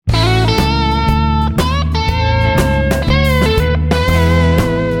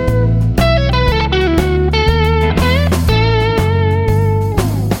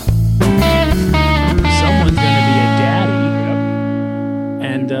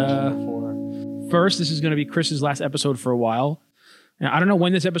first, this is going to be Chris's last episode for a while. Now, I don't know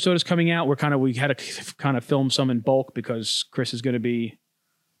when this episode is coming out. We had to kind of film some in bulk because Chris is going to be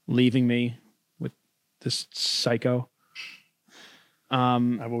leaving me with this psycho.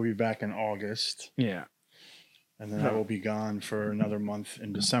 I will be back in August. Yeah. And then I will be gone for another month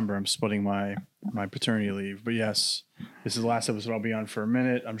in December. I'm splitting my paternity leave. But yes, this is the last episode I'll be on for a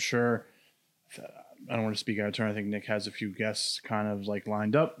minute. I'm sure. I don't want to speak out of turn. I think Nick has a few guests kind of like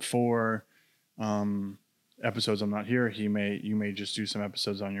lined up for episodes I'm not here. You may just do some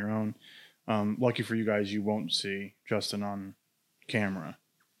episodes on your own. Lucky for you guys, you won't see Justin on camera.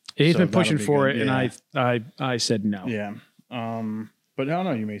 He's been pushing for it, yeah. And I said no. Yeah. But I don't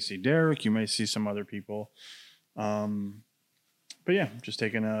know. You may see Derek. You may see some other people. But yeah, just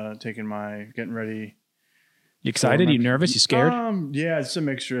getting ready. You excited? You nervous? You scared? Yeah, it's a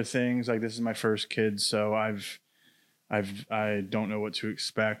mixture of things. Like, this is my first kid, so I don't know what to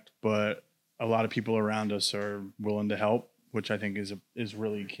expect, but a lot of people around us are willing to help, which I think is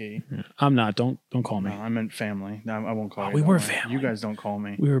really key. I'm not. Don't call me. No, I meant family. No, I won't call you. We were family. You guys don't call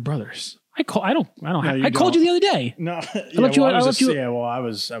me. We were brothers. I called don't. you the other day. No, I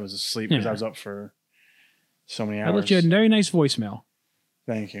was asleep because I was up for so many hours. I left you a very nice voicemail.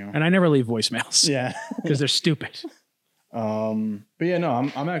 Thank you. And I never leave voicemails. Yeah, because they're stupid. But yeah,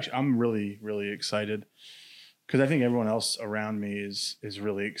 no, I'm really, really excited because I think everyone else around me is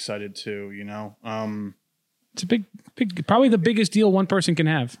really excited too. You know, it's a big, probably the biggest deal one person can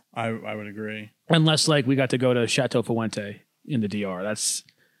have. I would agree. Unless like we got to go to Chateau Fuente in the DR.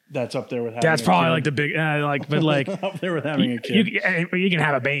 That's up there with having that's probably like the big but like up there with having a kid. You can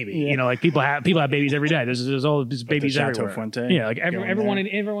have a baby. Yeah. You know, like people have babies every day. There's all these babies everywhere. Fuente, yeah, like everyone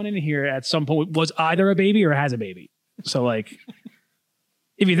in here at some point was either a baby or has a baby. So like,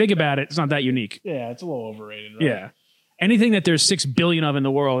 if you think about it, it's not that unique. Yeah, it's a little overrated. Right? Yeah, anything that there's 6 billion of in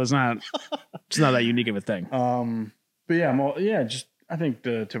the world is not. It's not that unique of a thing. But yeah, just I think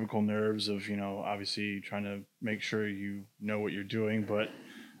the typical nerves of obviously trying to make sure you know what you're doing, but.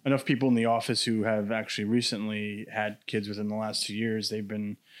 Enough people in the office who have actually recently had kids within the last 2 years. They've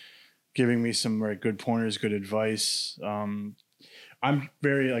been giving me some very good pointers, good advice. I'm a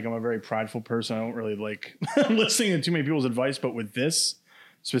very prideful person. I don't really like listening to too many people's advice, but with this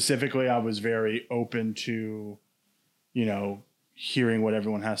specifically, I was very open to, hearing what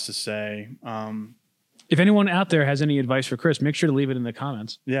everyone has to say. If anyone out there has any advice for Chris, make sure to leave it in the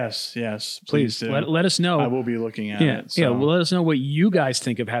comments. Yes, please do. Let us know. I will be looking at it. So. Yeah, well, let us know what you guys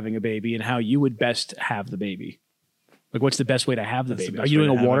think of having a baby and how you would best have the baby. Like, what's the best way to have the baby? Are you doing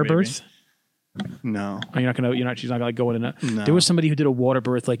a water birth? No. She's not gonna go in. No. There was somebody who did a water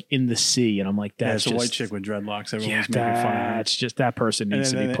birth like in the sea, and I'm like, that's a white chick with dreadlocks. Everyone was making fun of. That's just that person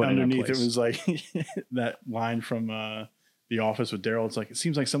needs to be put in a place. Underneath it was like that line from The Office with Daryl. It's like, it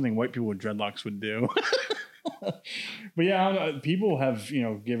seems like something white people with dreadlocks would do. But yeah, people have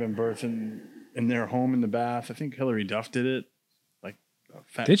given birth in their home in the bath. I think Hillary Duff did it. Like,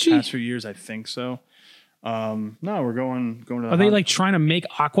 did she? Past few years, I think so. No, we're going to. Are they like trying to make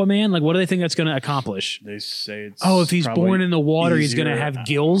Aquaman? Like, what do they think that's going to accomplish? They say it's. If he's born in the water, he's going to have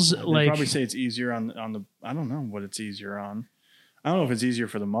gills. They probably say it's easier on the. I don't know what it's easier on. I don't know if it's easier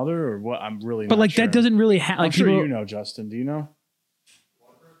for the mother or what. I'm really. But not like sure. that doesn't really have. Like, I'm sure you know, Justin. Do you know?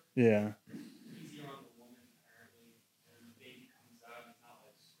 Yeah.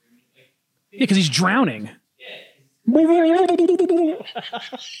 Yeah, because he's drowning.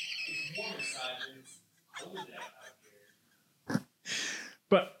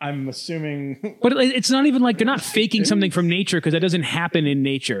 But I'm assuming. But it's not even like they're not faking something from nature because that doesn't happen in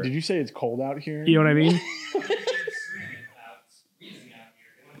nature. Did you say it's cold out here? You know what I mean?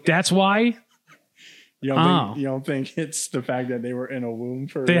 That's why. You don't think it's the fact that they were in a womb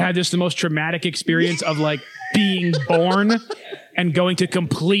for. They had just the most traumatic experience of like being born and going to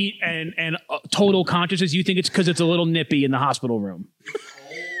complete and total consciousness. You think it's because it's a little nippy in the hospital room.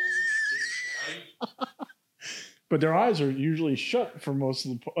 But their eyes are usually shut for most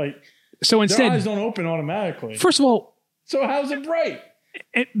of the So instead, their eyes don't open automatically. First of all, so how's it bright?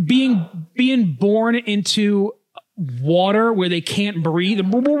 Being born into water where they can't breathe,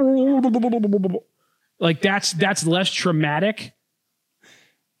 like that's less traumatic.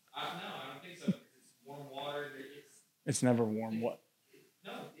 No, I don't think so. It's warm water. It's never warm. What?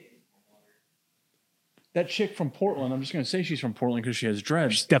 No, it is warm water. That chick from Portland. I'm just going to say she's from Portland because she has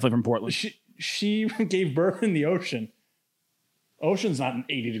dreads. She's definitely from Portland. She gave birth in the ocean. Ocean's not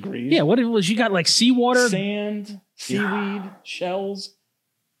 80 degrees. Yeah, what was she got? Like seawater, sand, seaweed, shells.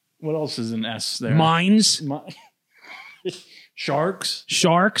 What else is an S there? Mines, sharks.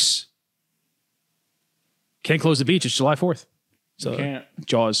 Can't close the beach. It's July 4th. So Can't.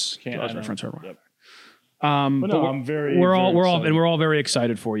 Jaws I know. reference. Yep. Yep. But no, I'm very. we're very all excited. very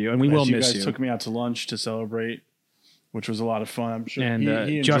excited for you, and we will you miss guys you. took me out to lunch to celebrate, which was a lot of fun. I'm sure. And he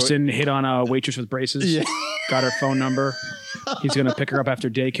enjoyed- Justin hit on a waitress with braces. Yeah. Got her phone number. He's gonna pick her up after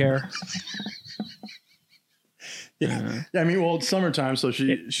daycare. Yeah, I mean, well, it's summertime, so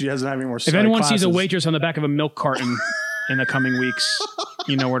she doesn't have any more. If anyone sees a waitress on the back of a milk carton in the coming weeks,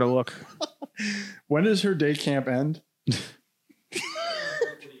 you know where to look. When does her day camp end?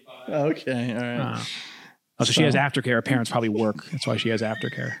 Okay, all right. So she has aftercare. Her parents probably work. That's why she has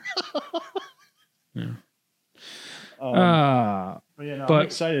aftercare. Yeah. But yeah, no, but I'm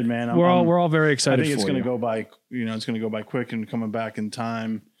excited, man. We're all very I excited. think it's for going to you. go by. It's going to go by quick and coming back in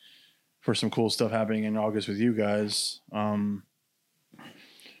time for some cool stuff happening in August with you guys. But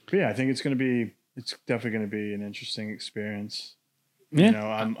yeah, I think it's definitely going to be an interesting experience. Yeah. You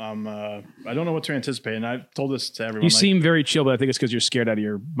know, I don't know what to anticipate, and I've told this to everyone. You seem very chill, but I think it's because you're scared out of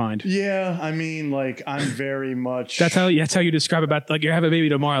your mind. Yeah, I mean, like I'm very much. That's how you describe about like you're having a baby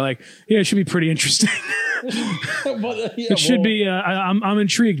tomorrow. Like, yeah, it should be pretty interesting. It should be. I'm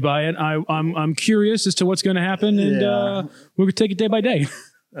intrigued by it. I'm curious as to what's going to happen, and we're gonna take it day by day.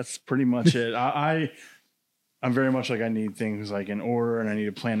 That's pretty much it. I'm very much like I need things like in order, and I need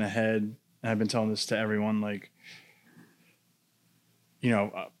to plan ahead. And I've been telling this to everyone, like,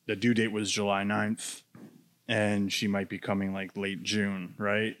 the due date was July 9th, and she might be coming like late June,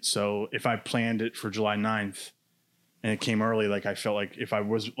 right? So if I planned it for July 9th and it came early, like I felt like if I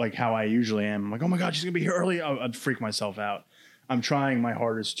was like how I usually am, I'm like, oh my God, she's gonna be here early, I'd freak myself out. I'm trying my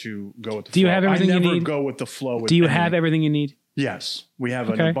hardest to go with the flow. Do you have everything I never you need? go with the flow. With Do you anything. have everything you need? Yes, we have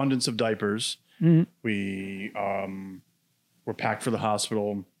an abundance of diapers. Mm-hmm. We're packed for the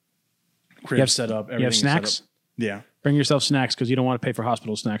hospital. Crib You have- set up. You have Everything snacks? set up. Yeah. Bring yourself snacks because you don't want to pay for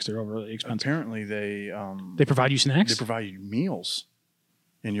hospital snacks. They're overly expensive. Apparently they Provide you snacks? they provide you meals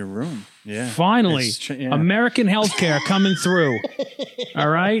in your room. Yeah. Finally, It's yeah. American healthcare coming through. All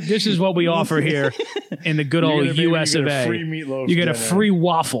right, this is what we offer here in the good old U.S. of A. Free meatloaf. You get a dinner. free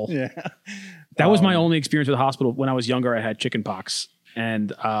waffle. Yeah. That was my only experience with the hospital. When I was younger, I had chicken pox,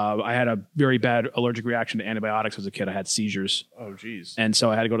 and I had a very bad allergic reaction to antibiotics as a kid. I had seizures, Oh, geez. and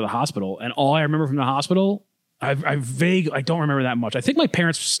so I had to go to the hospital. And all I remember from the hospital, I don't remember that much. I think my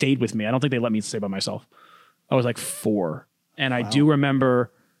parents stayed with me. I don't think they let me stay by myself. I was like 4, and I do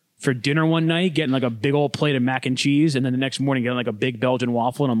remember for dinner one night getting like a big old plate of mac and cheese, and then the next morning getting like a big Belgian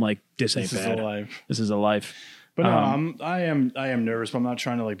waffle, and I'm like, this ain't This is bad. a life. This is a life. But no, I am nervous, but I'm not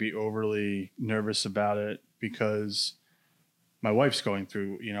trying to like be overly nervous about it because my wife's going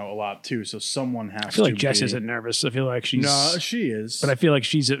through, a lot too. So someone has to. I feel like Jess isn't nervous. I feel like she's No, she is. but I feel like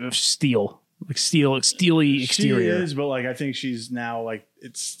she's a steel, like steely exterior. She is, but like I think she's now like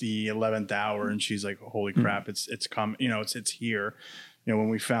it's the 11th hour, and she's like, "Holy crap, it's come!" It's here. When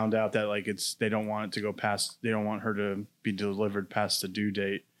we found out that like they don't want it to go past, they don't want her to be delivered past the due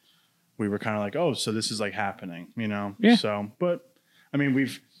date. We were kind of like, "Oh, so this is like happening," Yeah. So, but I mean,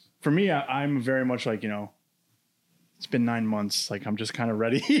 for me, I'm very much like it's been 9 months. Like I'm just kind of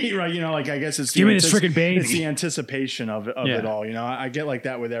ready, right? Like I guess it's Give me this freaking baby. It's the anticipation of it Yeah. all. I get like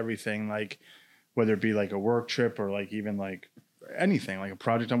that with everything, like whether it be like a work trip or like even like anything, like a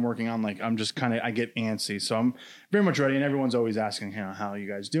project I'm working on. Like I'm just I get antsy, so I'm very much ready. And everyone's always asking, how are you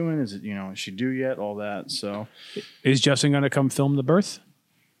guys doing? Is it is she due yet? All that. So Is Justin going to come film the birth?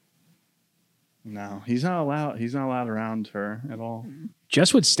 no, he's not allowed. He's not allowed around her at all.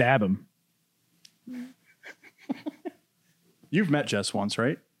 Jess would stab him. You've met Jess once,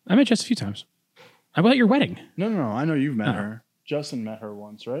 right? I met Jess a few times. I was at your wedding. No. I know you've met Oh. her. Justin met her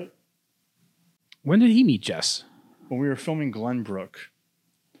once, right? When did he meet Jess? When we were filming Glenbrook.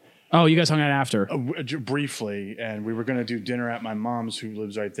 Oh, you guys hung out after. Briefly, and we were going to do dinner at my mom's, who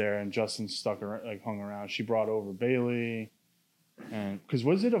lives right there, and Justin hung around. She brought over Bailey, and because it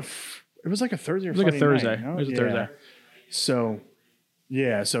was like a Thursday or It was like a Friday Thursday. night, no? It was a Yeah. Thursday. So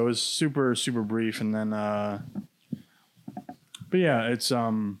it was super super brief, and then but yeah, it's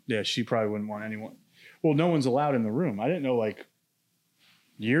she probably wouldn't want anyone. Well, no one's allowed in the room. I didn't know like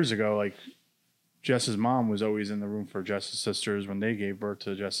years ago, like Jess's mom was always in the room for Jess's sisters when they gave birth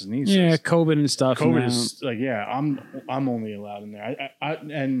to Jess's nieces. Yeah, COVID and stuff. COVID now. is like, yeah, I'm only allowed in there.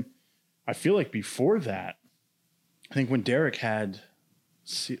 And I feel like before that, I think when Derek's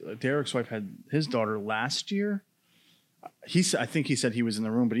wife had his daughter last year, I think he said he was in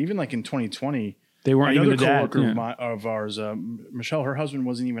the room, but even like in 2020, They weren't even another the dad. coworker Yeah. of ours, Michelle, her husband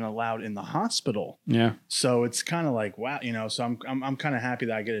wasn't even allowed in the hospital. Yeah. So it's kind of like, wow, so I'm kind of happy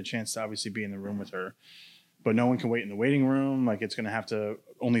that I get a chance to obviously be in the room with her, but no one can wait in the waiting room. Like it's going to have to,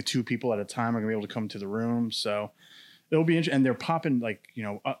 only 2 people at a time are going to be able to come to the room. So it'll be interesting. And they're popping like,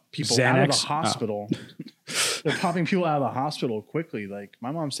 people out of the Xanax? hospital. They're popping people out of the hospital quickly. Like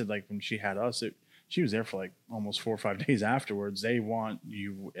my mom said, like when she had us, she was there for like almost 4 or 5 days afterwards. They want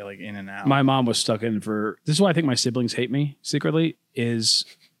you like in and out. My mom was stuck in for, this is why I think my siblings hate me secretly is,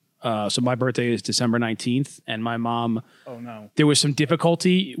 so my birthday is December 19th and my mom, Oh no. there was some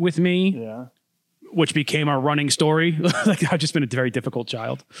difficulty with me, Yeah. which became a running story. Like I've just been a very difficult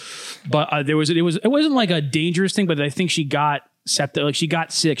child, but it wasn't like a dangerous thing, but I think she got septic, like she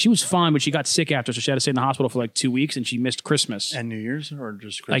got sick. She was fine, but she got sick after, so she had to stay in the hospital for like 2 weeks and she missed Christmas. And New Year's or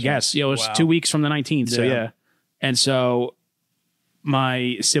just Christmas? I guess. Yeah, it was Wow. 2 weeks from the 19th. So Yeah. yeah. And so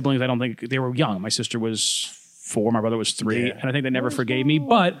my siblings, I don't think they were young. My sister was 4, my brother was 3, Yeah. and I think they never forgave me.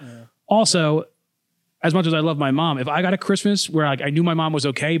 But also, as much as I love my mom, if I got a Christmas where like I knew my mom was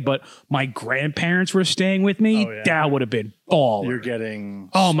okay, but my grandparents were staying with me, Oh, yeah. that would have been baller. You're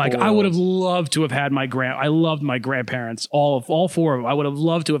getting. Oh my God. I would have spoiled. loved to have had I loved my grandparents, all 4 of them. I would have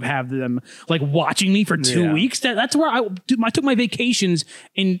loved to have had them like watching me for 2 Yeah. weeks. That's where I took my vacations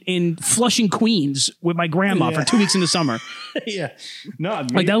in Flushing, Queens with my grandma for 2 weeks in the summer. Yeah. No,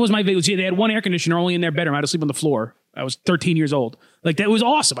 Like that was my vacation. They had one air conditioner only in their bedroom. I had to sleep on the floor. I was 13 years old. Like that was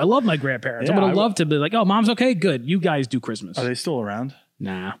awesome. I love my grandparents. I Yeah, would have loved to be like, oh, mom's okay. Good. You guys do Christmas. Are they still around?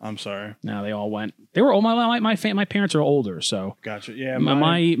 Nah, I'm sorry. they all went. They were old. My parents are older. So Gotcha. Yeah.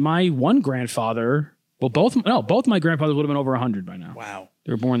 my one grandfather, well, both my grandfathers would have been over 100 by now. Wow.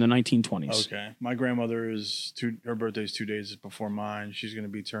 They were born in the 1920s. Okay. My grandmother her birthday's 2 days before mine. She's going to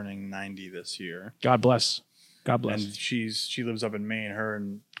be turning 90 this year. God bless. God bless. And she lives up in Maine. Her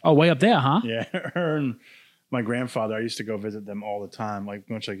and Oh, way up there, huh? yeah, her and my grandfather, I used to go visit them all the time, like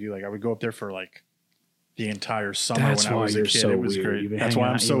much like you. Like I would go up there for like the entire summer That's when I why was a you're kid. so It was weird. great. You've been That's hanging why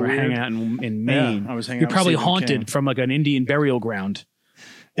I'm out- so you were weird. hanging out in Maine. I was hanging You're out with probably Stephen haunted King. from like an Indian burial ground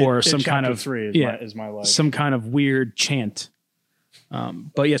or some kind Chapter of 3 is my life. some kind of weird chant.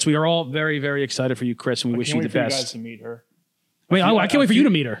 But yes, we are all very, very excited for you, Chris, and we wish Can't you the wait for you guys best. to meet her. Wait, I can't wait for you to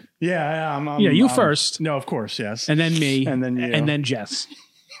meet her, Yeah, I'm, Yeah, you first. No, of course, yes. and then me, And then you. and then Jess.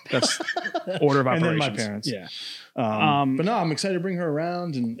 That's order of And then operations. my parents. Yeah, But no, I'm excited to bring her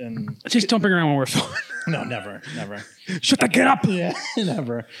around and just don't bring her around when we're filming. no, never. Shut the get up. Yeah,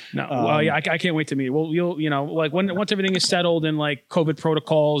 never. No, well, yeah, I can't wait to meet. Well, like once everything is settled and like COVID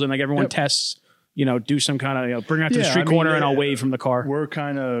protocols and like everyone Yep. tests, do some kind of bring her out to the Yeah, street I mean, corner and I'll wave from the car. We're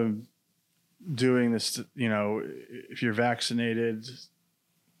kind of doing this, if you're vaccinated,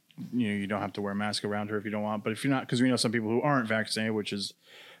 you don't have to wear a mask around her if you don't want. But if you're not, because we know some people who aren't vaccinated, which is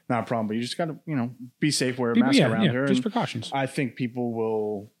not a problem, but you just got to, be safe, wear a mask around her. just and precautions. I think people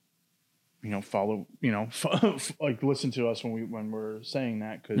will, follow, like listen to us when we're saying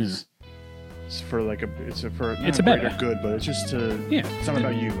that because it's for like it's for not It's a greater better. good, but it's just to Yeah. it's not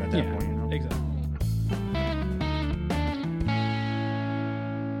about you at that point. Exactly.